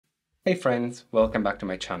Hey friends, welcome back to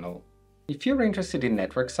my channel. If you're interested in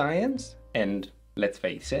network science, and let's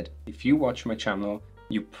face it, if you watch my channel,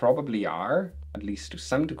 you probably are, at least to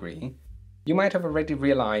some degree, you might have already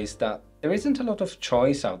realized that there isn't a lot of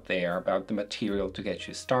choice out there about the material to get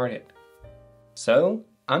you started. So,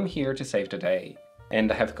 I'm here to save the day,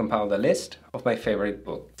 and I have compiled a list of my favorite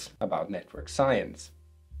books about network science.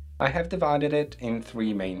 I have divided it in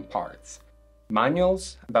three main parts: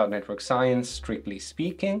 manuals about network science strictly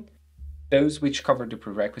speaking, those which cover the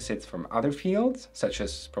prerequisites from other fields, such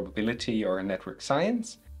as probability or network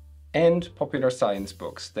science, and popular science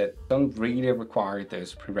books that don't really require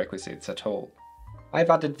those prerequisites at all. I've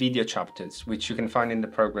added video chapters, which you can find in the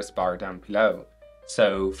progress bar down below,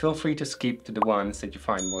 so feel free to skip to the ones that you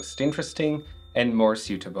find most interesting and more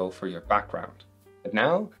suitable for your background. But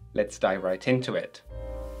now, let's dive right into it.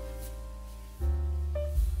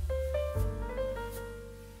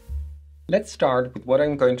 Let's start with what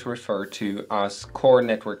I'm going to refer to as core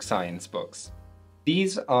network science books.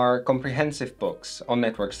 These are comprehensive books on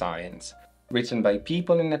network science, written by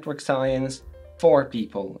people in network science, for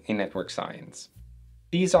people in network science.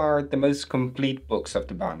 These are the most complete books of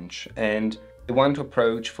the bunch, and the one to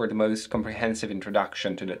approach for the most comprehensive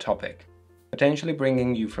introduction to the topic, potentially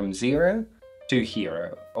bringing you from zero to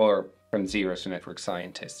hero, or from zero to network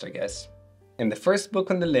scientist, I guess. And the first book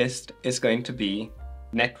on the list is going to be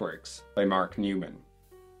Networks by Mark Newman.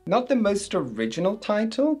 Not the most original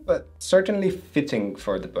title, but certainly fitting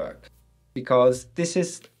for the book, because this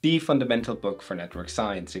is the fundamental book for network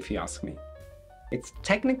science, if you ask me. It's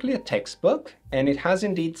technically a textbook, and it has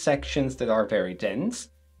indeed sections that are very dense,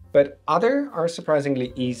 but others are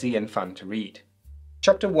surprisingly easy and fun to read.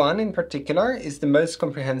 Chapter 1 in particular is the most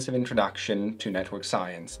comprehensive introduction to network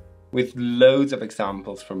science, with loads of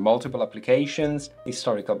examples from multiple applications,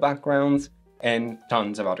 historical backgrounds, and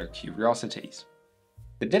tons of other curiosities.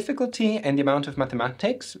 The difficulty and the amount of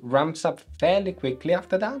mathematics ramps up fairly quickly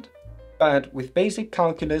after that, but with basic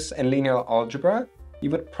calculus and linear algebra,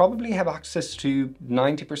 you would probably have access to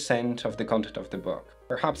 90% of the content of the book,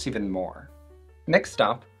 perhaps even more. Next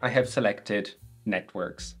up, I have selected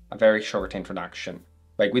Networks, a very short introduction,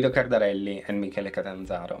 by Guido Cardarelli and Michele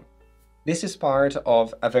Catanzaro. This is part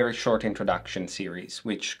of a very short introduction series,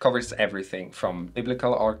 which covers everything from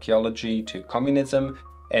biblical archaeology to communism,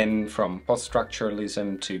 and from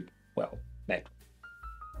post-structuralism to, well, networks.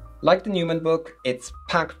 Like the Newman book, it's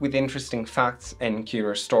packed with interesting facts and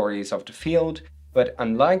curious stories of the field, but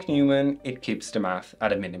unlike Newman, it keeps the math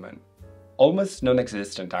at a minimum. Almost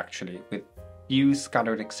non-existent actually, with few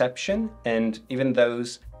scattered exceptions, and even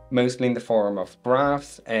those mostly in the form of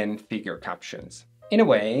graphs and figure captions. In a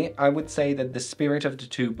way, I would say that the spirit of the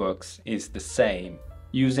two books is the same,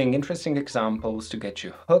 using interesting examples to get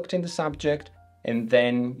you hooked in the subject, and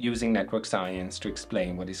then using network science to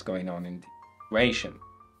explain what is going on in the situation.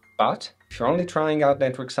 But if you're only trying out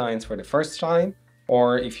network science for the first time,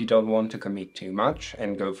 or if you don't want to commit too much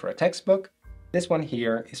and go for a textbook, this one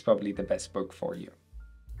here is probably the best book for you.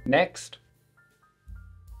 Next.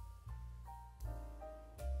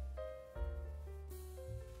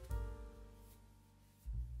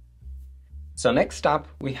 So next up,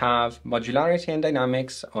 we have Modularity and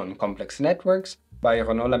Dynamics on Complex Networks by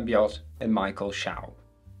Renaud Lambiot and Michael Schaub.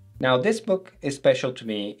 Now this book is special to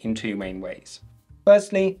me in two main ways.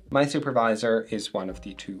 Firstly, my supervisor is one of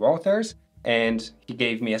the two authors, and he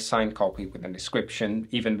gave me a signed copy with a description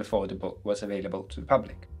even before the book was available to the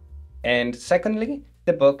public. And secondly,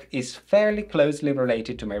 the book is fairly closely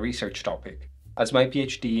related to my research topic, as my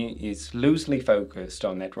PhD is loosely focused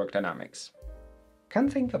on network dynamics.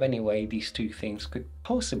 Can't think of any way these two things could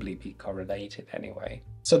possibly be correlated anyway.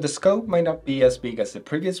 So the scope might not be as big as the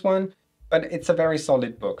previous one, but it's a very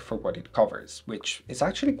solid book for what it covers, which is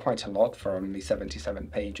actually quite a lot for only 77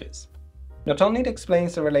 pages. Not only it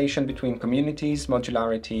explains the relation between communities,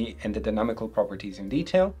 modularity, and the dynamical properties in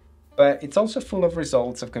detail, but it's also full of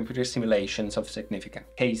results of computer simulations of significant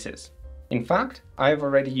cases. In fact, I've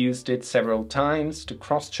already used it several times to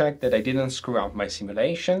cross-check that I didn't screw up my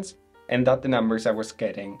simulations, and that the numbers I was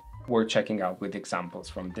getting were checking out with examples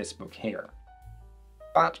from this book here.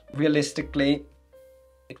 But realistically,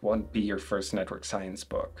 it won't be your first network science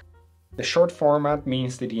book. The short format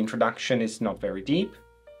means that the introduction is not very deep,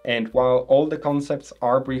 and while all the concepts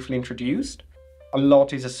are briefly introduced, a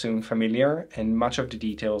lot is assumed familiar and much of the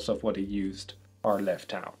details of what it used are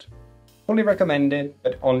left out. Fully recommended,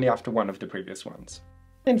 but only after one of the previous ones.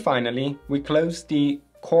 And finally, we close the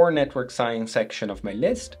core network science section of my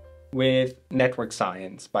list with Network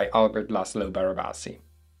Science by Albert Laszlo Barabasi.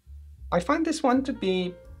 I find this one to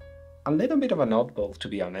be a little bit of an oddball, to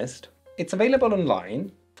be honest. It's available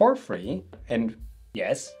online for free, and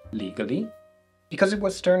Yes, legally, because it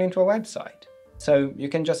was turned into a website. So you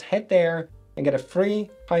can just head there and get a free,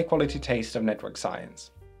 high-quality taste of network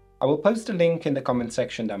science. I will post a link in the comment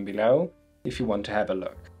section down below if you want to have a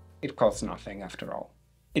look. It costs nothing after all.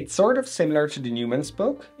 It's sort of similar to the Newman's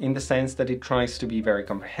book in the sense that it tries to be very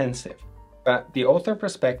comprehensive, but the author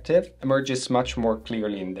perspective emerges much more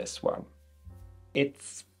clearly in this one.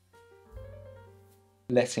 It's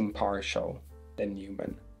less impartial than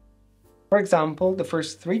Newman. For example, the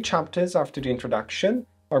first 3 chapters after the introduction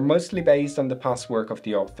are mostly based on the past work of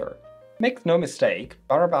the author. Make no mistake,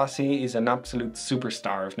 Barabasi is an absolute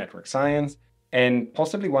superstar of network science and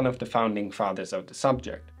possibly one of the founding fathers of the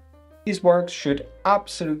subject. His works should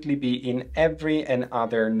absolutely be in every and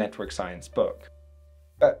other network science book.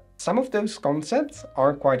 But some of those concepts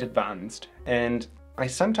are quite advanced, and I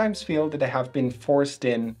sometimes feel that they have been forced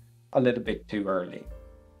in a little bit too early.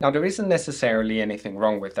 Now, there isn't necessarily anything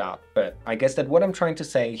wrong with that, but I guess that what I'm trying to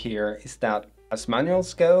say here is that as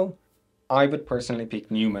manuals go, I would personally pick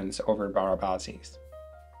Newman's over Barabasi's.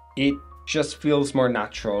 It just feels more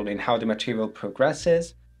natural in how the material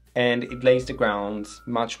progresses, and it lays the grounds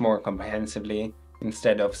much more comprehensively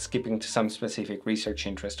instead of skipping to some specific research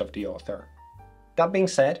interest of the author. That being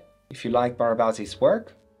said, if you like Barabasi's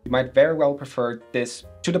work, you might very well prefer this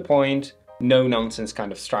to the point, no-nonsense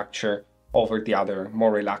kind of structure over the other,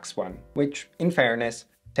 more relaxed one, which, in fairness,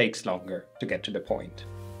 takes longer to get to the point.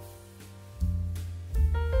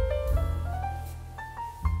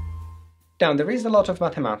 Now, there is a lot of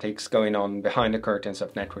mathematics going on behind the curtains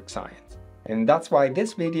of network science, and that's why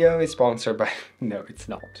this video is sponsored by... No, it's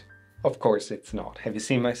not. Of course it's not. Have you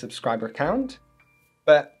seen my subscriber count?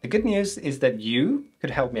 But the good news is that you could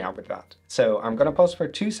help me out with that. So I'm gonna pause for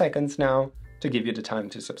 2 seconds now to give you the time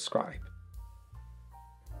to subscribe.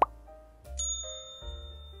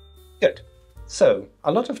 Good. So,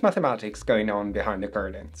 a lot of mathematics going on behind the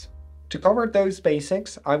curtains. To cover those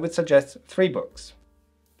basics, I would suggest 3 books.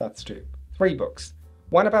 That's 2. 3 books.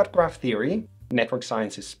 One about graph theory, network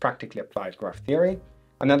science's practically applied graph theory.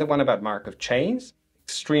 Another one about Markov chains,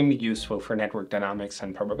 extremely useful for network dynamics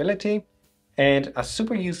and probability. And a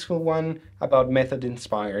super useful one about method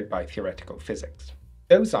inspired by theoretical physics.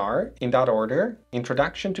 Those are, in that order,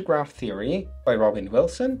 Introduction to Graph Theory by Robin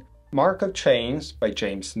Wilson, Markov Chains by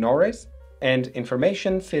James Norris, and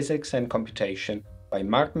Information, Physics and Computation by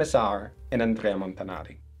Marc Mézard and Andrea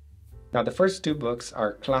Montanari. Now, the first 2 books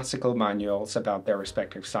are classical manuals about their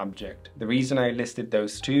respective subject. The reason I listed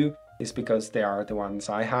those 2 is because they are the ones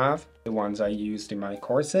I have, the ones I used in my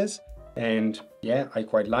courses, and yeah, I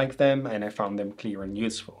quite like them and I found them clear and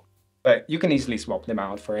useful. But you can easily swap them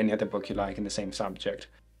out for any other book you like in the same subject.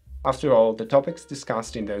 After all, the topics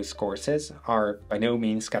discussed in those courses are by no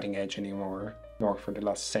means cutting edge anymore, nor for the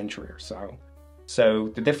last century or so. So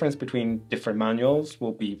the difference between different manuals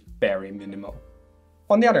will be very minimal.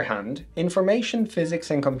 On the other hand, Information,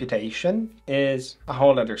 Physics and Computation is a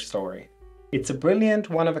whole other story. It's a brilliant,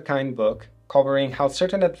 one-of-a-kind book covering how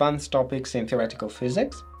certain advanced topics in theoretical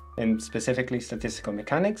physics, and specifically statistical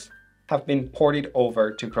mechanics, have been ported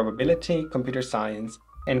over to probability, computer science,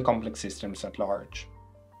 and complex systems at large.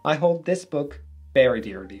 I hold this book very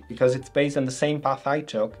dearly because it's based on the same path I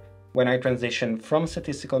took when I transitioned from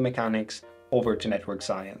statistical mechanics over to network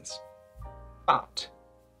science. But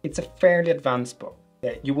it's a fairly advanced book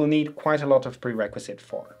that you will need quite a lot of prerequisite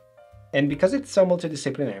for. And because it's so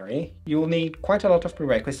multidisciplinary, you will need quite a lot of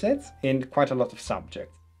prerequisites in quite a lot of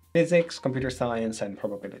subjects: physics, computer science, and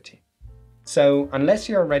probability. So unless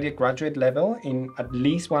you're already at graduate level in at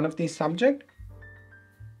least one of these subjects,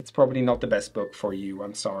 it's probably not the best book for you,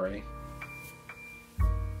 I'm sorry.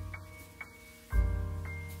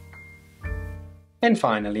 And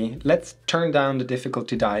finally, let's turn down the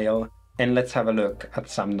difficulty dial and let's have a look at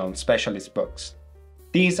some non-specialist books.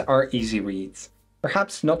 These are easy reads.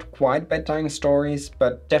 Perhaps not quite bedtime stories,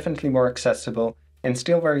 but definitely more accessible and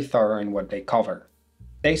still very thorough in what they cover.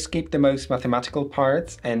 They skip the most mathematical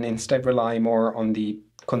parts and instead rely more on the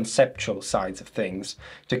conceptual sides of things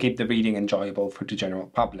to keep the reading enjoyable for the general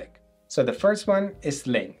public. So the first one is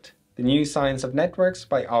Linked, The New Science of Networks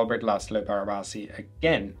by Albert Laszlo Barabasi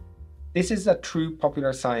again. This is a true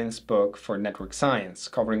popular science book for network science,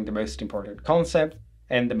 covering the most important concepts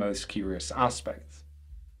and the most curious aspects.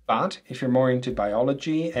 But if you're more into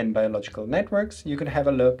biology and biological networks, you can have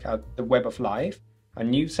a look at The Web of Life, A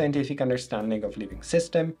New Scientific Understanding of Living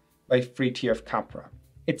System by Fritjof Capra.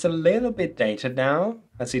 It's a little bit dated now,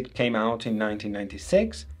 as it came out in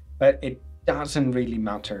 1996, but it doesn't really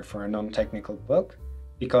matter for a non-technical book,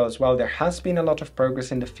 because while there has been a lot of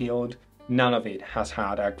progress in the field, none of it has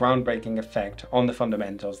had a groundbreaking effect on the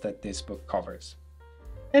fundamentals that this book covers.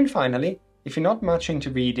 And finally, If you're not much into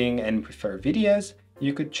reading and prefer videos,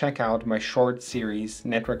 you could check out my short series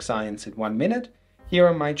Network Science in 1 minute here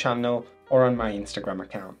on my channel or on my Instagram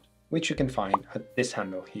account, which you can find at this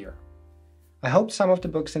handle here. I hope some of the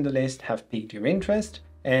books in the list have piqued your interest,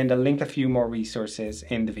 and I'll link a few more resources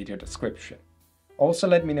in the video description. Also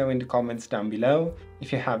let me know in the comments down below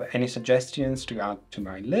if you have any suggestions to add to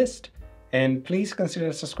my list, and please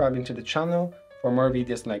consider subscribing to the channel for more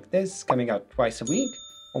videos like this coming out twice a week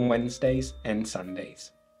on Wednesdays and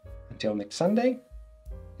Sundays. Until next Sunday,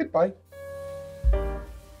 goodbye.